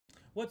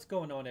What's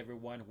going on,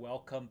 everyone?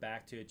 Welcome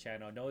back to the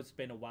channel. I know it's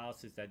been a while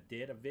since I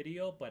did a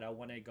video, but I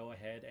want to go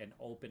ahead and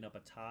open up a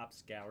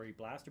Topps Gallery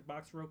blaster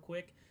box real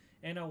quick.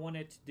 And I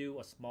wanted to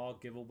do a small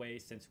giveaway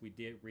since we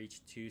did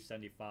reach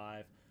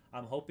 275.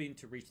 I'm hoping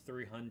to reach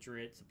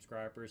 300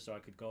 subscribers so I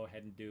could go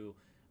ahead and do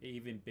an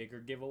even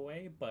bigger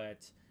giveaway.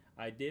 But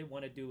I did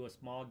want to do a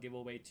small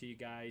giveaway to you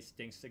guys.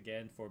 Thanks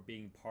again for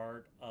being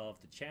part of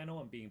the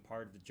channel and being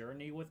part of the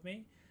journey with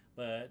me.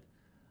 But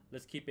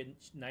let's keep it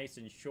nice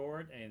and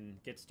short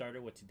and get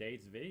started with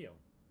today's video.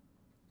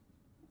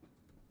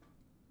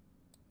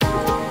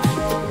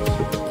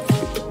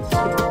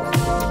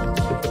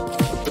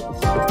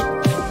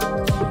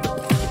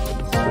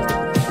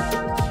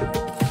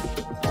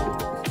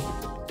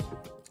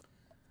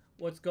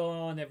 What's going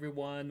on,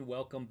 everyone?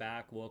 Welcome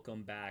back.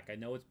 I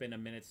know it's been a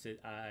minute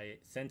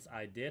since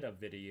I did a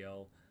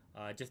video.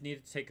 I just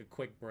needed to take a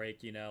quick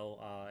break, and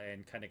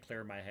kind of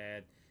clear my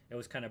head. It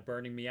was kind of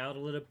burning me out a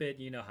little bit,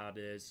 you know how it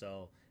is.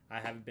 So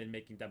I haven't been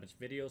making that much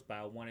videos, but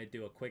I want to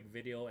do a quick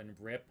video and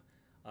rip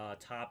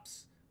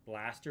Topps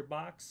blaster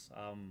box,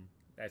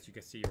 as you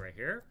can see right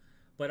here.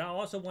 But I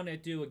also want to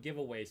do a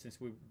giveaway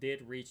since we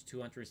did reach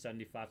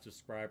 275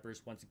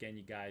 subscribers. Once again,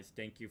 you guys,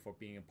 thank you for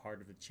being a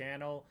part of the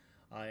channel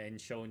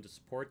and showing the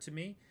support to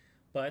me.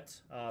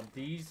 But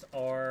these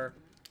are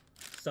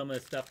some of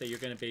the stuff that you're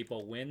going to be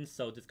able to win.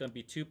 So there's going to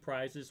be two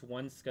prizes.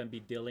 One's going to be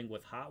dealing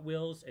with Hot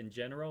Wheels in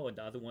general, and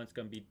the other one's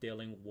going to be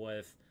dealing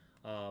with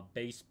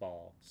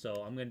baseball.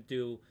 So I'm going to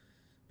do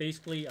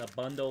basically a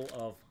bundle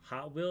of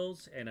Hot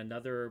Wheels and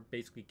another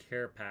basically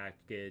care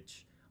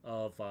package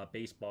of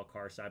baseball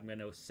cards that I'm going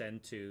to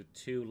send to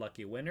two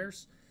lucky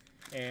winners.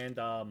 And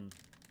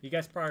you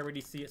guys probably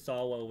already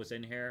saw what was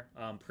in here.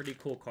 Pretty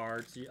cool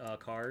cars.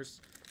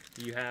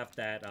 You have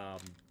that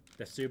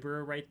the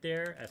Subaru right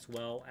there, as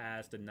well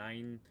as the not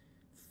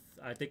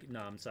the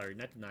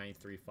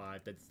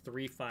 935, the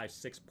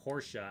 356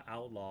 Porsche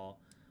Outlaw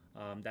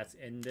that's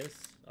in this.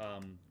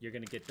 You're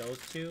gonna get those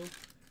two,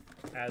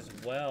 as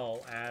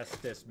well as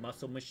this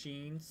Muscle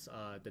Machines,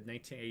 the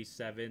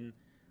 1987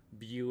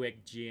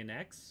 Buick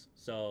GNX.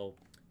 So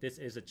this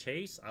is a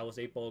chase. I was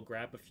able to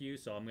grab a few,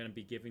 so I'm gonna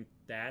be giving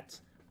that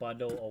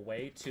bundle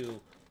away to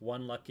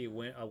one lucky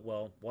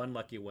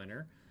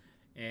winner.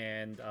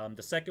 And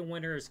the second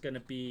winner is going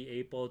to be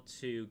able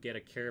to get a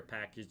care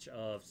package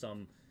of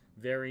some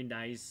very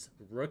nice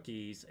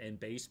rookies in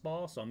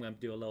baseball. So I'm going to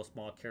do a little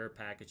small care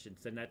package and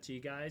send that to you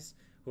guys.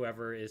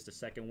 Whoever is the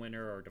second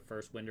winner or the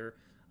first winner,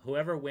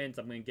 whoever wins,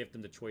 I'm going to give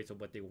them the choice of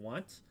what they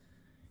want.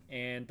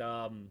 And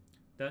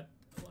that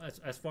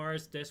as far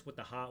as this with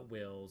the Hot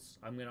Wheels,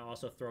 I'm going to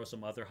also throw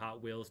some other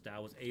Hot Wheels that I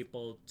was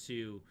able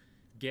to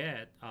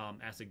get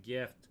as a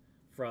gift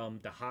from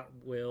the Hot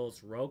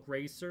Wheels Rogue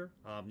Racer.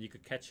 You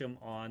could catch him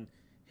on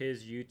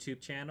his YouTube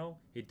channel.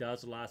 He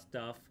does a lot of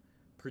stuff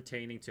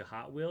pertaining to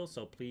Hot Wheels,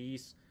 so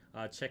please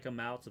check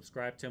him out,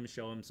 subscribe to him,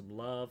 show him some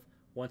love.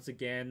 Once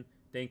again,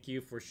 thank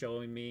you for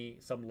showing me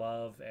some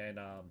love and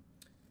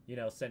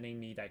sending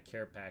me that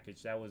care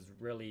package. That was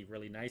really,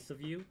 really nice of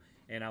you,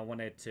 and I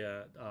wanted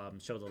to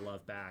show the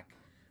love back.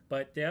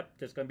 But yep,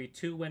 there's going to be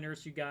two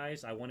winners, you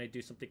guys. I want to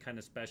do something kind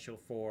of special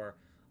for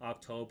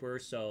October,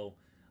 so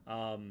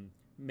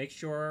make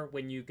sure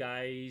when you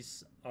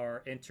guys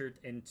are entered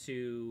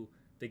into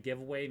the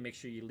giveaway, make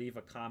sure you leave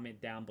a comment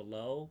down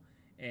below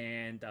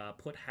and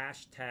put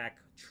hashtag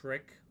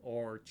trick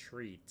or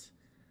treat.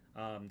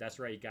 That's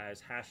right, you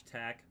guys,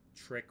 hashtag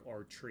trick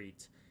or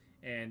treat.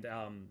 And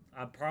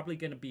I'm probably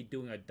going to be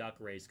doing a duck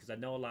race because I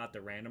know a lot of the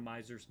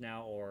randomizers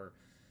now or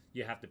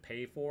you have to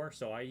pay for,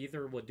 so I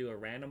either will do a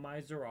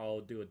randomizer or I'll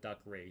do a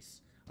duck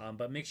race.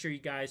 But make sure you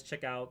guys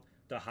check out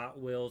the Hot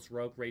Wheels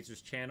Rogue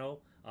Racers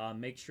channel.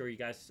 Make sure you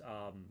guys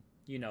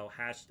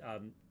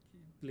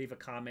leave a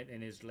comment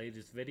in his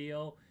latest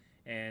video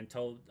and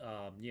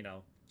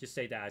just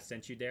say that I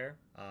sent you there.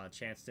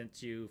 Chance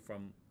sent you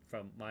from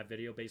my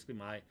video, basically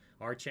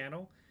our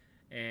channel.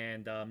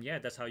 And yeah,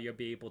 that's how you'll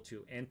be able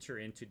to enter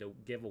into the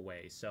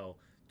giveaway. So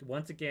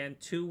once again,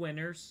 two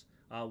winners.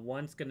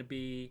 One's going to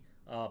be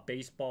a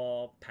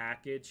baseball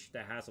package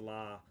that has a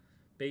lot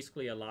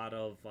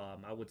of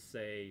I would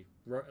say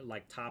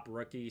like top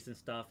rookies and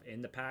stuff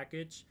in the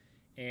package.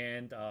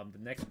 And the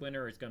next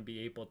winner is going to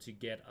be able to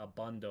get a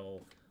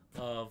bundle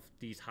of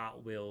these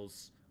Hot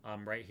Wheels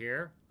right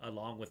here,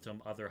 along with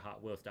some other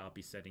Hot Wheels that I'll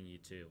be sending you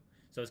to.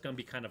 So it's going to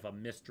be kind of a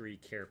mystery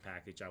care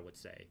package, I would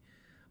say.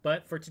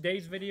 But for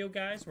today's video,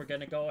 guys, we're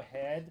going to go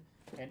ahead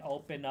and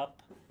open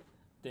up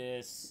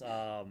this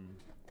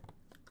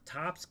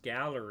Topps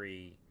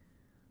Gallery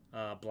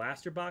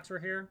blaster box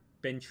right here.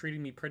 Been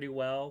treating me pretty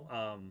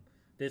well.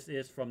 This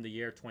is from the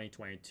year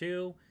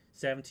 2022.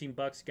 17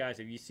 bucks,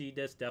 guys. If you see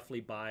this, definitely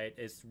buy it.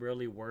 It's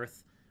really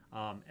worth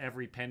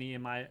every penny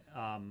in my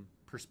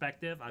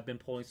perspective. I've been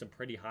pulling some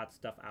pretty hot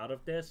stuff out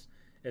of this.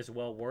 It's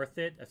well worth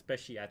it,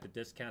 especially at the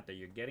discount that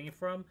you're getting it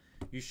from.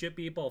 You should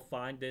be able to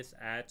find this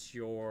at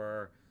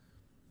your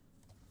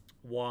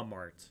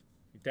Walmart.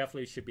 You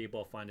definitely should be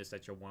able to find this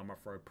at your Walmart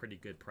for a pretty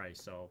good price.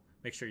 So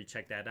make sure you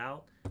check that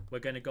out. We're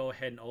gonna go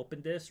ahead and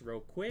open this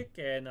real quick,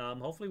 and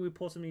hopefully we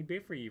pull something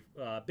big for you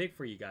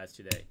guys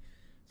today.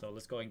 So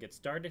let's go ahead and get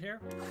started here.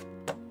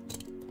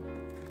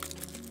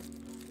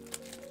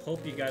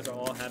 Hope you guys are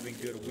all having a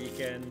good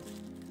weekend,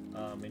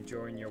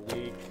 enjoying your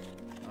week.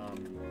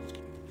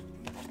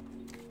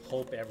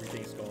 Hope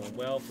everything's going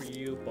well for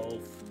you,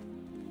 both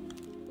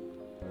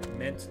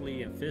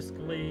mentally and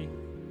physically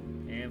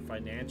and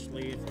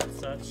financially and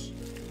such.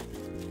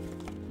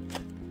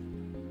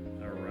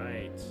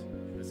 Alright,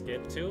 let's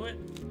get to it.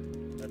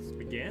 Let's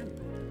begin.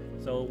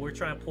 So we're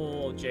trying to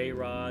pull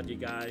J-Rod, you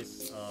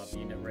guys, if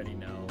you already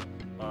know,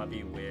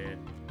 Bobby Witt,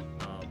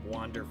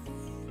 Wander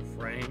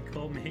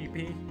Franco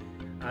maybe.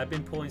 I've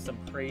been pulling some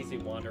crazy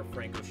Wander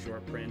Franco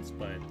short prints,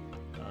 but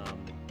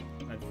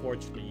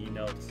unfortunately, you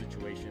know the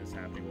situation is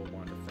happening with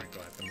Wander Franco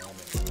at the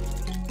moment.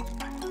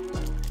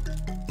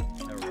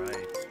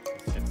 Alright,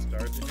 let's get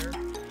started here.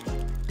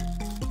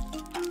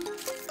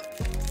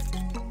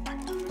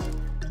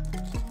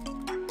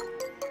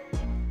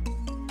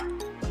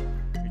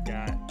 We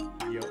got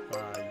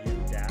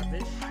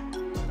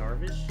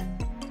Darvish.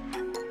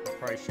 I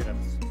probably should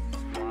have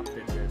swapped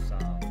it this,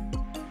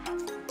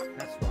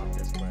 not swapped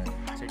this, but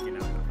taken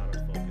out the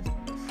autofocus on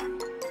this.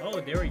 Oh,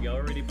 there we go,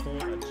 already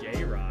pulled a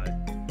J-Rod.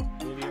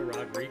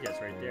 Rodriguez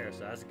right there, so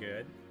that's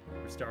good.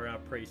 We're starting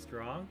out pretty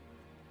strong.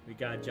 We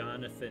got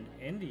Jonathan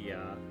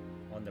India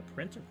on the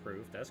printer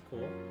proof. That's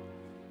cool.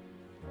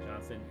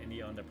 Jonathan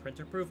India on the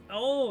printer proof.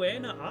 Oh,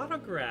 and an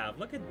autograph.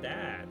 Look at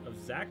that of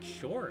Zach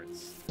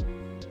Shorts.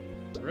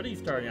 Really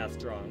starting out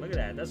strong. Look at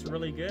that. That's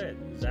really good.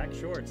 Zach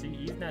Shorts.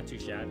 He's not too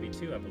shabby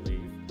too, I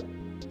believe.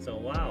 So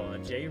wow, a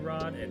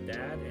J-Rod and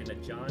that, and a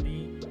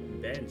Johnny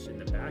Bench in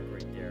the back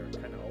right there.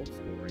 Kind of old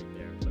school right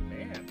there. But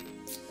man,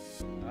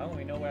 I don't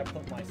even know where I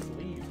put my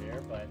sleeves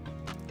there, but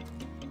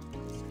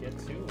let's get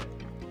to it.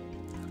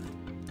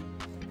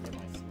 Put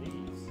my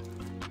sleeves.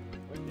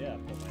 Where did I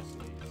put my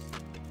sleeves?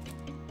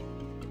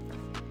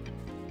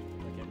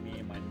 Look at me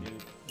and my new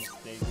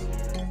mistakes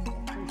here.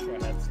 I'm pretty sure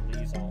I had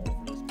sleeves all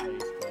over this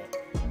place, but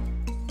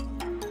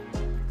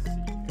let's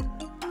see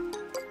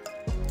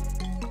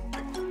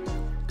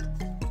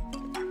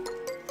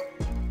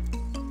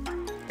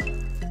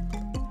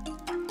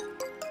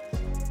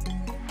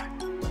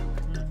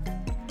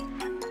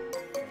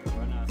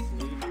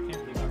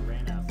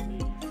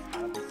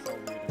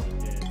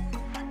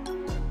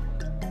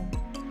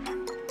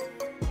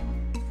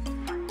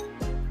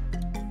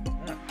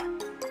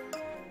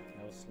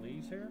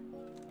here.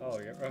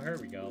 Oh, here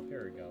we go.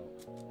 Here we go.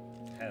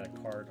 Had a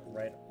card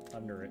right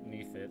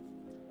underneath it.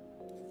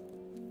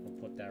 We'll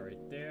put that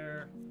right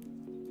there.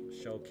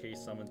 Showcase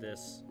some of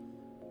this.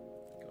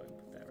 Go ahead and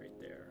put that right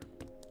there.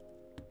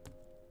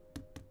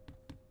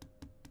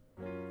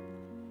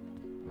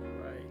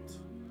 Right.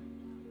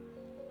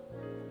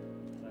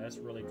 That's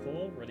really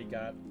cool. Really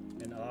got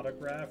an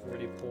autograph.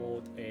 Really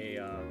pulled a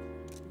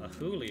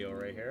Julio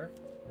right here.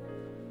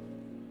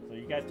 So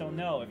you guys don't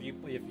know, if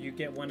you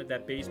get one of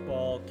that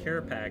baseball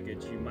care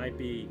package, you might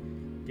be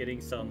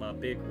getting some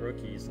big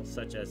rookies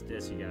such as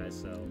this, you guys.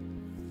 So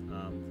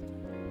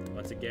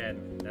once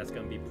again, that's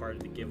going to be part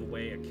of the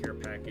giveaway, a care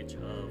package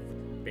of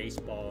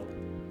baseball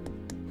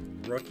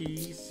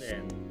rookies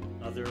and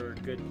other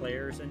good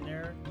players in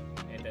there.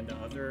 And then the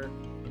other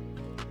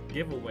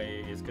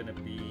giveaway is going to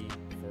be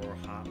for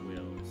Hot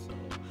Wheels, so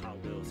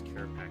Hot Wheels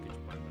care package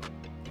bundle.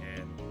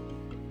 And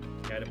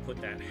you got to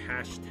put that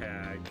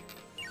hashtag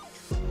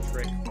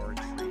trick or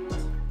treat.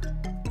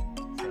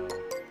 So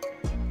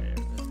there,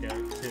 let's get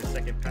to the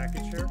second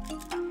package here.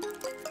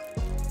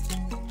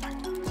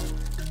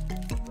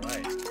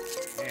 Right,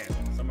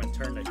 man, someone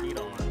turned the heat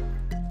on.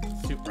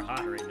 It's super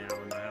hot right now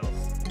in my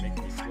house, it's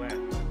making me sweat.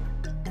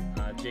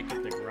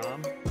 Jacob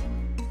DeGrom.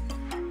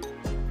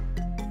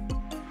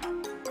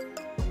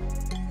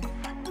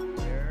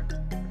 There,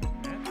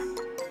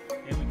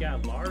 and we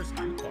got Lars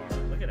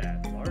Nootbaar. Look at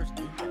that, Lars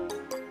Nootbaar.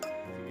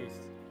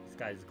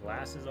 Guy's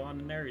glasses on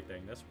and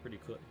everything. That's a pretty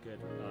cool,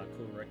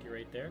 cool rookie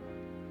right there.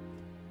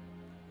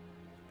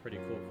 Pretty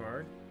cool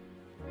card.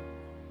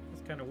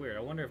 That's kind of weird. I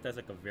wonder if that's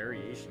like a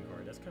variation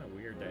card. That's kind of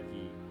weird that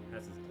he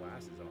has his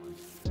glasses on.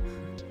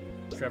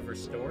 Trevor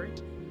Story,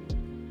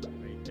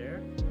 right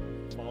there,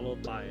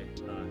 followed by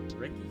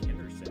Ricky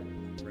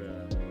Henderson for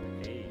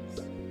the A's.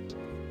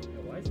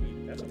 Yeah, why is he?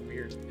 That's a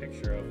weird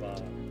picture of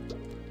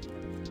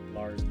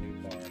Lars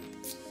Nootbaar.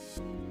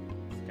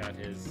 He's got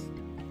his,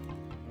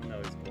 I don't know,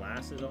 his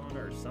glasses on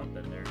or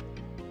something there.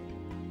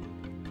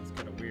 It's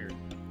kind of weird.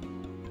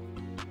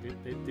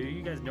 Do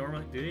you guys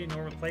normally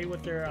play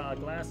with their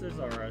glasses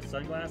or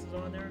sunglasses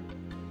on there?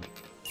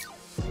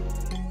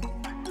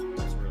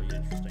 That's really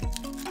interesting.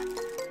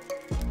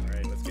 All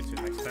right, let's get to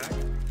the next pack.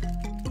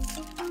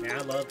 Man,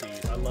 I love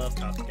these. I love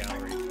Topps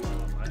Gallery.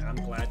 I'm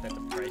glad that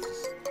the price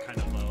is kind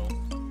of low.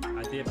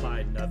 I did buy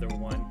another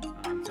one,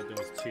 so there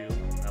was two.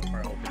 I'll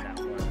probably open that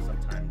one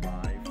sometime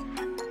live.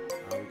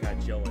 We got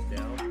Joe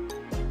Adele.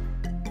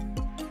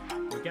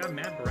 We got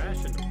Matt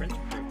Brash in the printer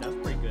proof. That's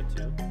pretty good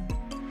too.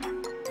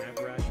 Matt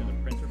Brash in the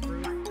printer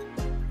proof,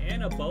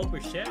 and a Bo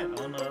Bichette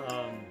on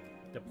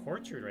the the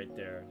portrait right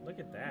there. Look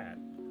at that.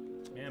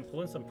 Man, I'm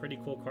pulling some pretty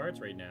cool cards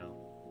right now.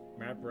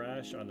 Matte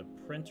brush on the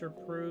printer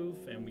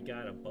proof, and we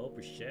got a Bo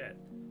Bichette.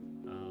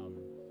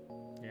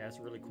 Yeah, that's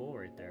really cool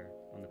right there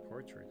on the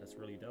portrait. That's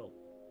really dope.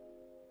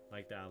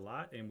 Like that a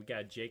lot. And we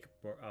got Jake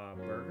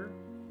Berger.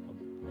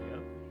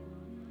 Yep.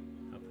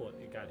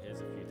 I got his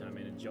a few times.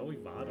 And Joey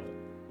Votto.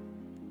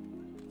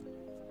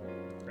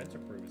 Printer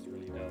proof is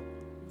really dope.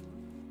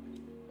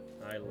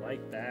 I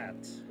like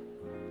that.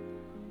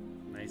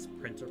 Nice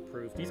printer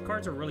proof. These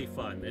cards are really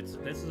fun. This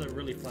is a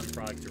really fun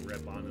product to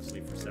rip,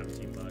 honestly, for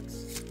 17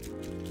 bucks.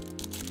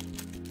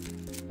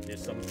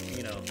 There's some,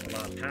 you know, a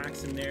lot of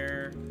packs in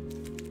there.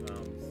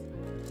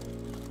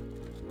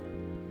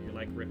 If you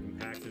like ripping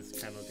packs, it's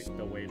kind of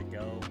the way to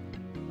go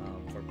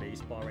for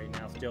baseball right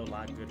now. Still a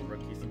lot of good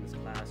rookies in this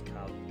class.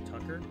 Kyle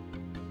Tucker.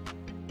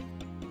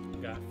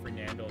 We got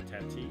Fernando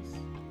Tatis.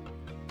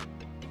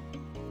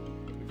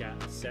 We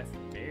got Seth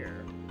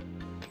Bear.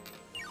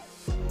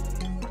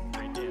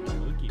 Right there, the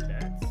Mookie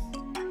Betts.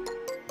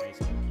 Nice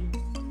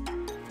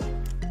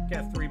Mookie.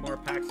 Got 3 more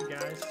packs, you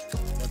guys.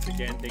 Once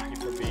again, thank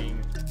you for being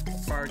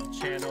a part of the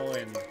channel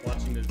and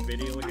watching this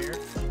video here.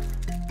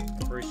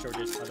 I'm pretty sure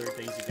there's other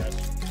things you guys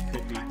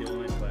could be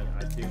doing, but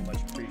I do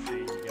much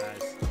appreciate you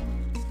guys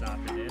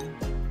stopping in.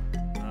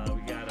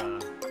 We got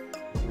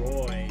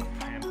Roy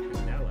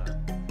Campanella.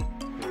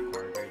 Cool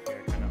card right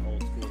there, kind of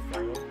old school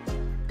photo.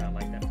 Kind of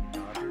like that from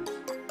Dodgers.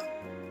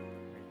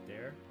 Right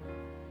there.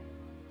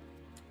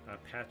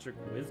 Patrick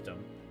Wisdom.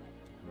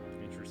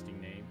 Interesting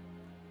name.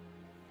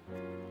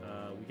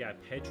 We got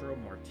Pedro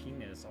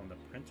Martinez on the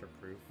printer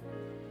proof.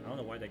 I don't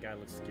know why that guy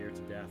looks scared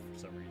to death for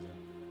some reason.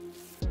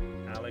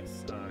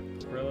 Alex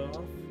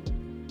Krylov.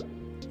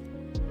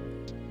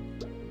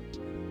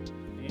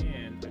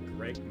 And a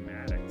Greg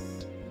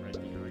Maddux right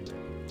behind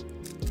him.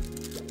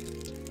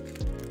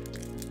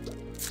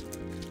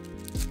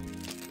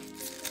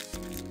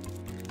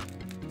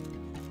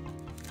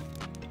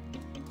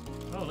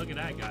 Oh, look at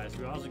that, guys.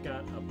 We also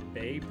got a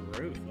Babe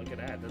Ruth. Look at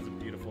that. That's a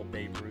beautiful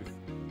Babe Ruth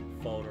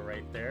photo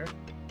right there.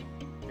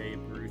 Babe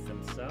Ruth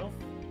himself.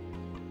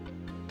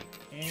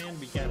 And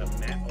we got a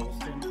Matt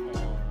Olson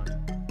on,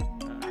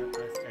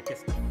 I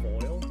guess the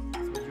foil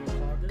is what you would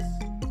call this.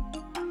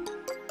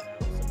 Matt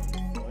Olson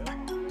on the foil.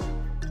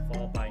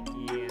 Followed by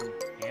Ian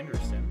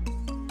Anderson.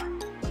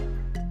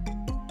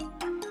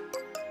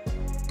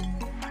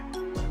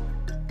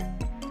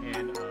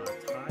 And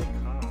Ty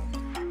Cobb.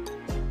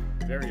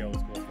 Very old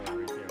school photo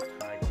right there,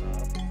 Ty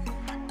Cobb.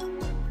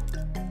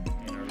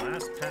 And our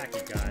last pack,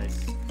 you guys.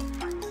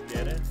 Let's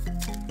get it.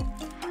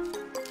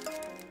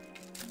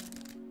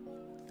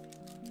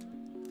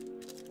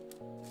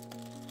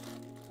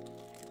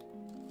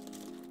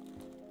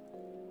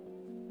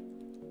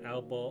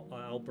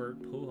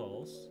 Albert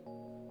Pujols.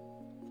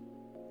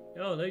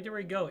 Oh, there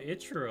we go.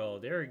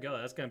 Ichiro. There we go.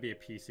 That's going to be a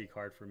PC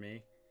card for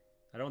me.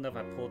 I don't know if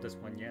I pulled this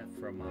one yet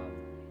from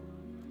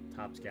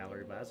Topps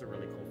Gallery, but that's a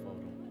really cool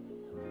photo.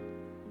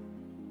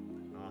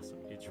 Awesome.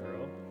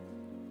 Ichiro.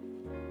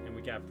 And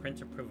we got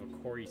printer proof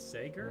of Corey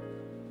Seager.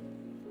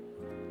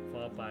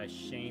 Followed by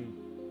Shane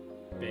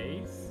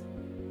Bays.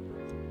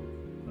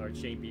 Or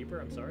Shane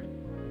Bieber, I'm sorry.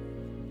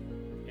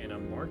 And a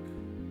Mark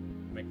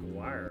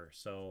McGuire.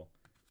 So...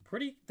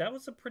 that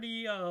was a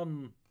pretty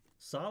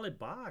solid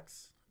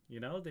box, you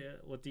know.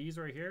 With these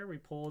right here, we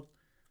pulled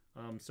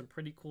some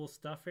pretty cool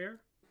stuff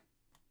here,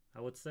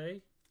 I would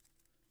say.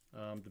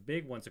 The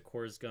big ones, of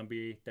course, is gonna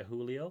be the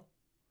Julio.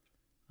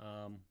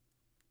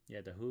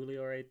 Yeah, the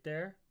Julio right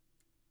there.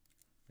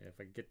 If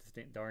I can get this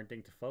darn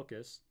thing to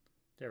focus,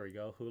 there we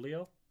go,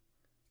 Julio.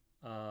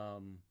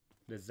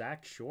 The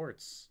Zach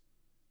Shorts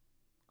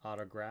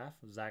autograph,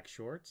 Zach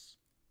Shorts.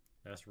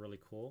 That's really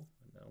cool.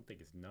 I don't think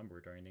it's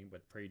numbered or anything,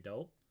 but pretty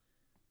dope.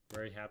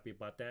 Very happy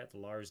about that.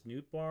 Lars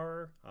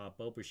Nootbaar,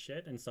 Bo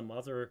Bichette, and some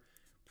other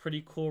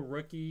pretty cool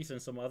rookies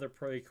and some other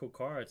pretty cool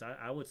cards.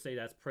 I would say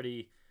that's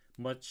pretty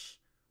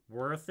much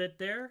worth it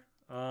there.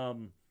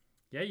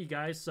 Yeah, you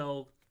guys.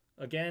 So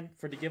again,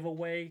 for the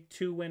giveaway,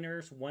 2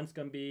 winners. One's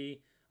gonna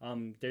be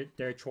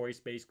their choice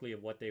basically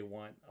of what they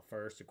want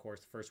first. Of course,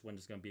 the first one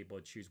is gonna be able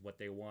to choose what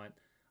they want.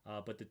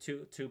 But the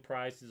two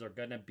prizes are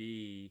gonna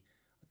be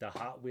the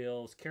Hot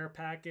Wheels care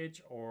package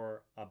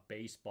or a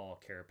baseball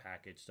care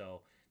package.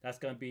 So that's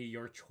going to be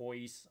your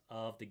choice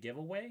of the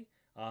giveaway.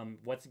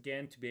 Once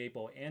again, to be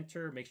able to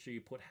enter, make sure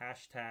you put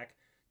hashtag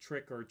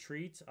trick or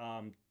treat.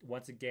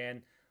 Once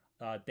again,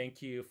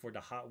 thank you for the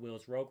Hot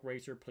Wheels Rogue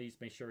Racer. Please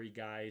make sure you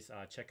guys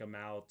check him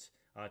out.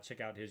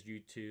 Check out his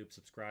YouTube,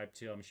 subscribe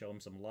to him, show him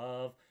some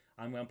love.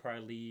 I'm going to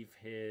probably leave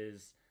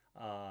his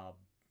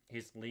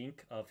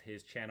link of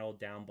his channel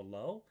down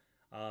below.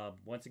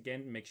 Once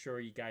again, make sure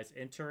you guys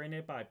enter in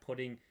it by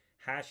putting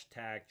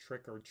hashtag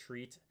trick or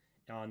treat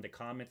on the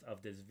comments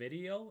of this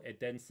video, and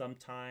then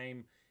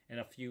sometime in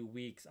a few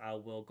weeks I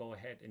will go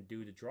ahead and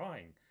do the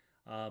drawing,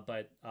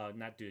 but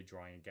not do the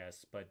drawing, I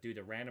guess, but do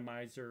the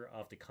randomizer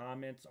of the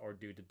comments or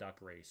do the duck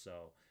race.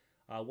 So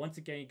once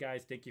again, you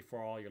guys, thank you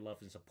for all your love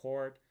and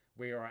support.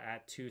 We are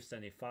at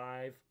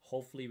 275.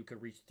 Hopefully we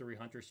could reach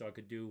 300 so I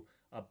could do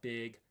a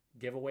big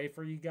giveaway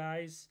for you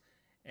guys.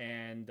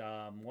 And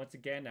once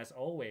again, as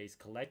always,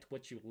 collect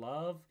what you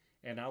love,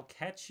 and I'll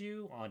catch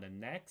you on the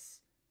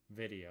next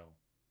video.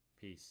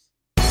 Peace.